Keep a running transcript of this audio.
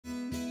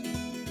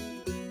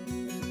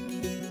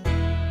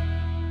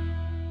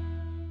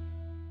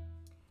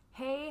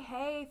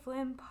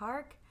Rhythm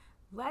Park.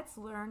 Let's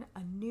learn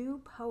a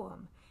new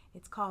poem.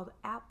 It's called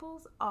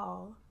Apples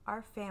All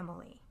Our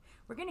Family.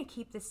 We're going to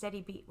keep the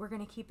steady beat. We're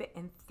going to keep it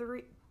in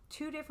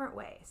two different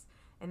ways.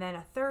 And then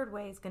a third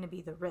way is going to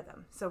be the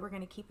rhythm. So we're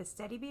going to keep a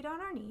steady beat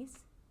on our knees.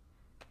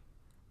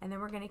 And then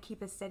we're going to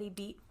keep a steady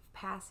beat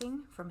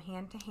passing from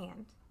hand to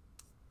hand.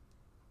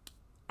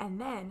 And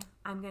then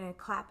I'm going to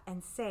clap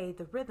and say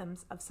the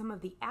rhythms of some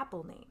of the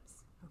apple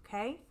names.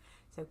 Okay?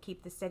 So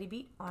keep the steady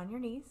beat on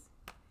your knees.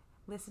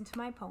 Listen to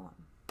my poem.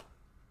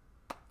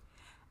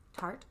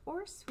 Tart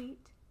or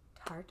sweet,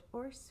 tart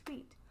or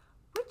sweet,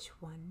 which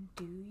one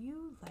do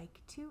you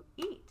like to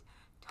eat?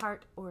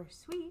 Tart or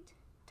sweet,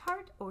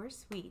 tart or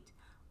sweet,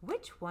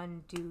 which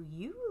one do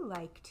you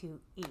like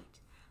to eat?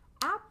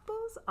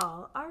 Apples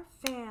all are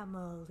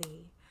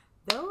family,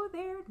 though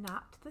they're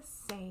not the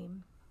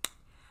same.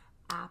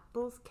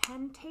 Apples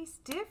can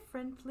taste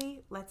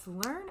differently. Let's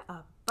learn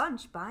a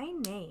bunch by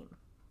name.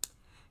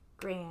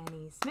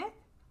 Granny Smith,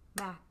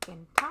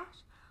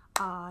 Macintosh,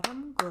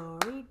 Autumn,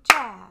 Glory,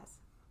 Jazz.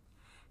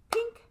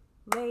 Pink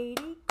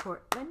Lady,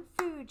 Cortland,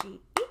 Fuji,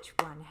 each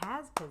one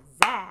has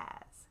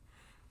pizzazz.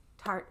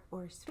 Tart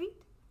or sweet,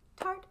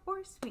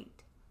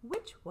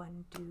 which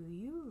one do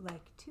you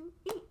like to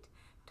eat?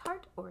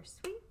 Tart or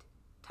sweet,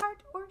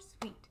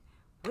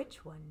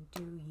 which one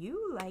do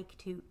you like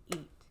to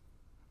eat?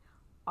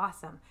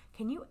 Awesome.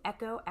 Can you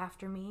echo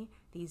after me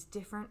these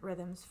different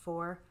rhythms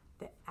for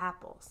the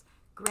apples?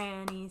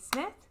 Granny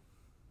Smith,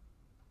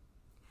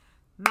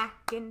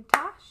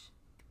 Macintosh,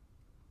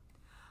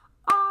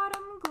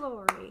 Autumn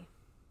Glory,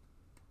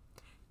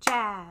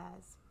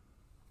 Jazz,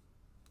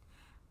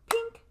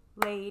 Pink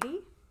Lady,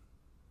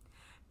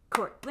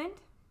 Cortland,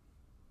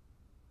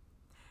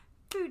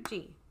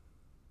 Fuji,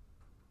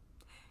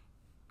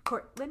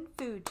 Cortland,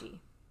 Fuji.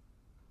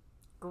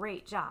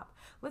 Great job.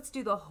 Let's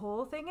do the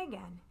whole thing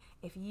again.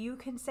 If you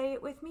can say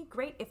it with me,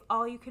 great. If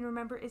all you can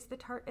remember is the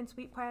tart and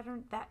sweet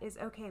pattern, that is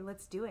okay.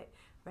 Let's do it.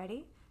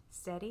 Ready,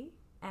 steady,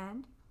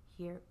 and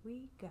here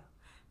we go.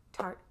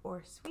 Tart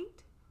or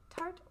sweet,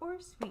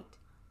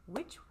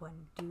 which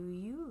one do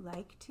you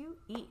like to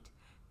eat?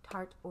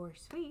 Tart or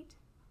sweet,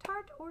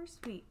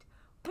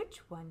 which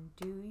one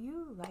do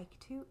you like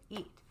to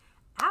eat?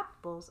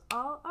 Apples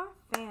all are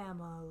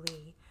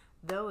family,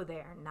 though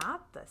they're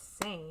not the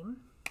same.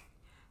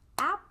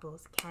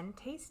 Apples can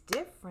taste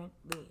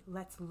differently.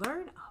 Let's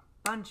learn a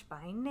bunch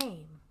by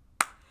name.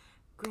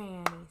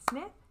 Granny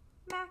Smith,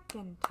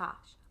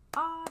 Macintosh,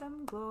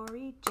 Autumn,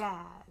 Glory,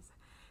 Jazz.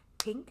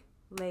 Pink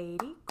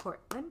Lady,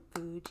 Cortland,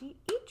 Fuji,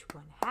 each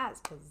one has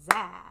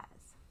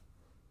pizzazz.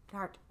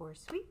 Tart or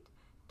sweet,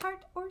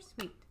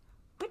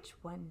 which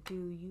one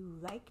do you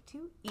like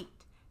to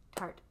eat?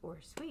 Tart or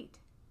sweet,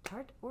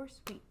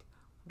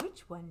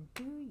 which one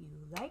do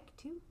you like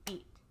to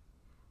eat?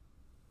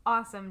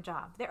 Awesome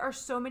job. There are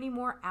so many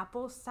more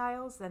apple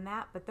styles than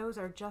that, but those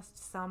are just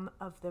some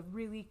of the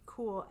really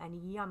cool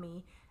and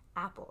yummy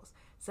apples.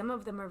 Some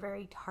of them are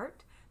very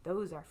tart.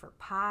 Those are for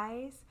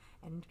pies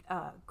and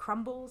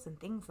crumbles and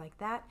things like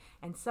that.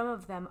 And some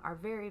of them are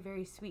very,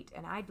 very sweet,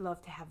 and I'd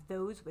love to have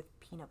those with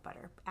peanut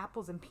butter.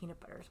 Apples and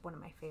peanut butter is one of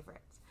my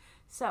favorites.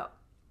 So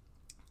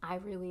I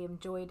really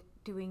enjoyed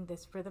doing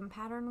this rhythm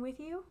pattern with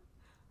you.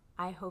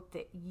 I hope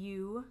that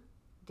you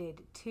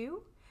did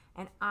too.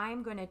 And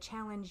I'm going to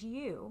challenge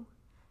you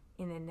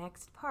in the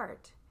next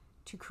part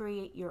to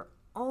create your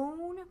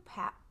own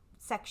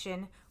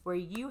section where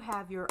you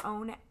have your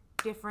own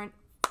different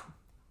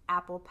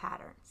apple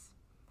patterns.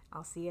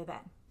 I'll see you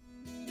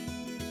then.